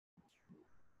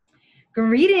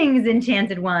Greetings,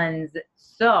 enchanted ones.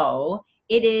 So,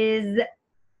 it is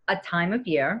a time of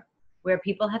year where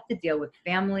people have to deal with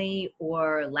family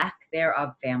or lack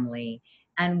thereof family.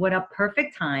 And what a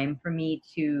perfect time for me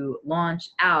to launch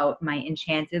out my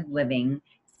Enchanted Living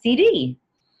CD.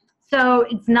 So,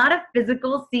 it's not a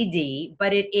physical CD,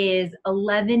 but it is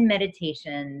 11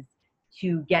 meditations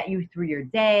to get you through your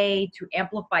day, to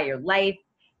amplify your life,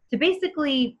 to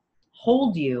basically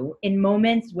hold you in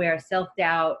moments where self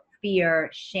doubt, fear,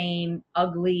 shame,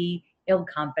 ugly, ill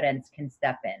confidence can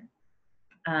step in.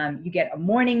 You get a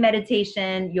morning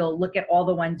meditation. You'll look at all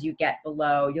the ones you get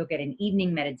below. You'll get an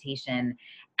evening meditation.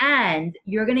 And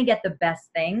you're going to get the best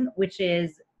thing, which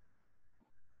is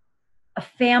a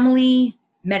family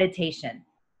meditation.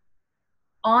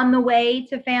 On the way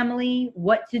to family,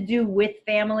 what to do with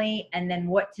family, and then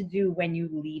what to do when you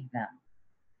leave them.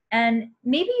 And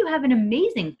maybe you have an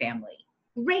amazing family.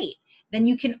 Great. Then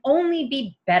you can only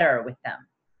be better with them.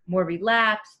 More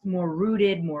relaxed, more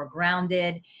rooted, more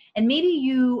grounded. And maybe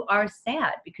you are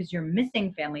sad because you're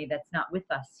missing family that's not with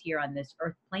us here on this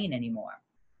earth plane anymore.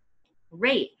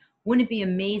 Great. Wouldn't it be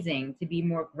amazing to be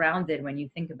more grounded when you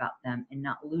think about them and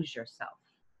not lose yourself?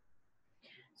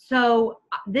 So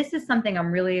this is something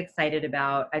I'm really excited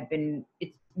about.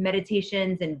 It's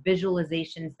meditations and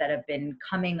visualizations that have been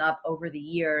coming up over the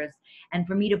years. And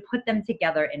for me to put them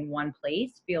together in one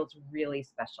place feels really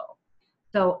special.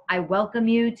 So I welcome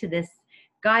you to this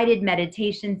guided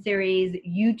meditation series.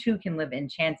 You too can live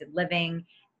enchanted living.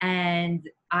 And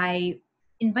I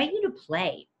invite you to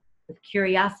play with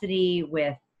curiosity,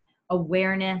 with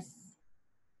awareness,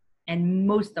 and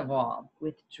most of all,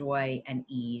 with joy and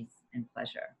ease and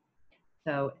pleasure.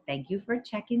 So thank you for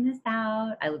checking this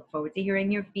out. I look forward to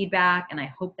hearing your feedback, and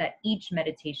I hope that each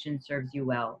meditation serves you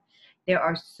well. There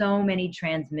are so many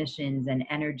transmissions and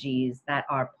energies that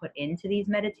are put into these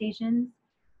meditations.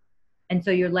 And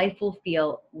so your life will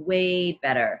feel way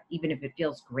better. Even if it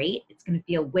feels great, it's going to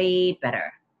feel way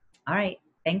better. All right.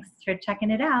 Thanks for checking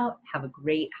it out. Have a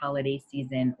great holiday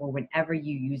season, or whenever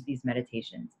you use these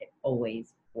meditations, it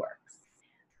always works.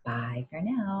 Bye for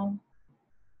now.